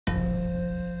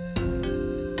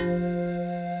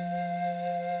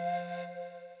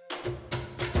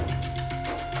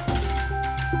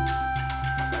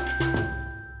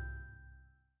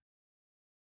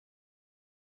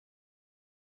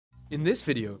In this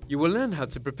video, you will learn how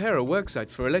to prepare a worksite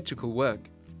for electrical work.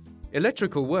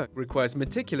 Electrical work requires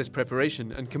meticulous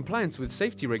preparation and compliance with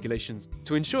safety regulations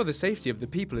to ensure the safety of the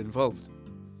people involved.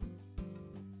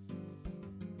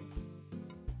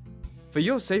 For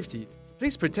your safety,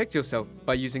 please protect yourself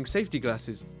by using safety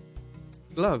glasses,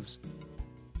 gloves,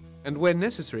 and where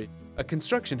necessary, a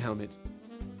construction helmet.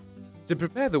 To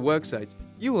prepare the worksite,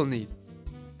 you will need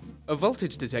a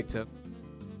voltage detector,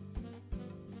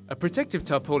 a protective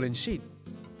tarpaulin sheet,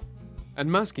 and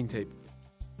masking tape.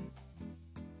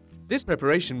 This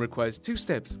preparation requires 2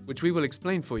 steps, which we will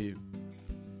explain for you.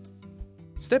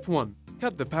 Step 1.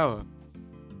 Cut the power.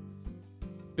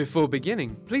 Before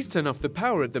beginning, please turn off the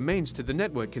power at the mains to the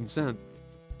network concerned.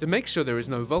 To make sure there is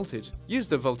no voltage, use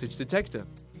the voltage detector.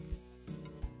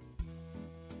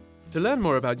 To learn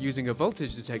more about using a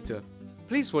voltage detector,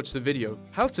 please watch the video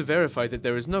How to Verify that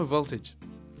there is no voltage.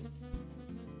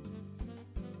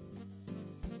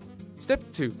 Step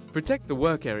 2. Protect the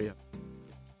work area.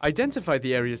 Identify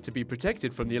the areas to be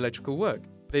protected from the electrical work.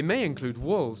 They may include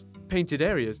walls, painted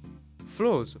areas,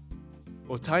 floors,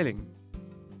 or tiling.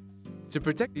 To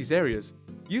protect these areas,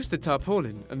 use the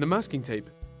tarpaulin and the masking tape.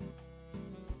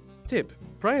 Tip: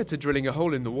 prior to drilling a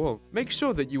hole in the wall, make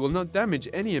sure that you will not damage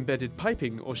any embedded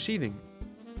piping or sheathing.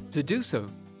 To do so,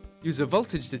 use a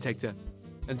voltage detector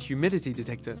and humidity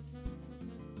detector.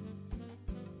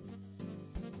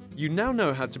 You now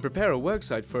know how to prepare a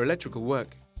worksite for electrical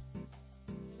work.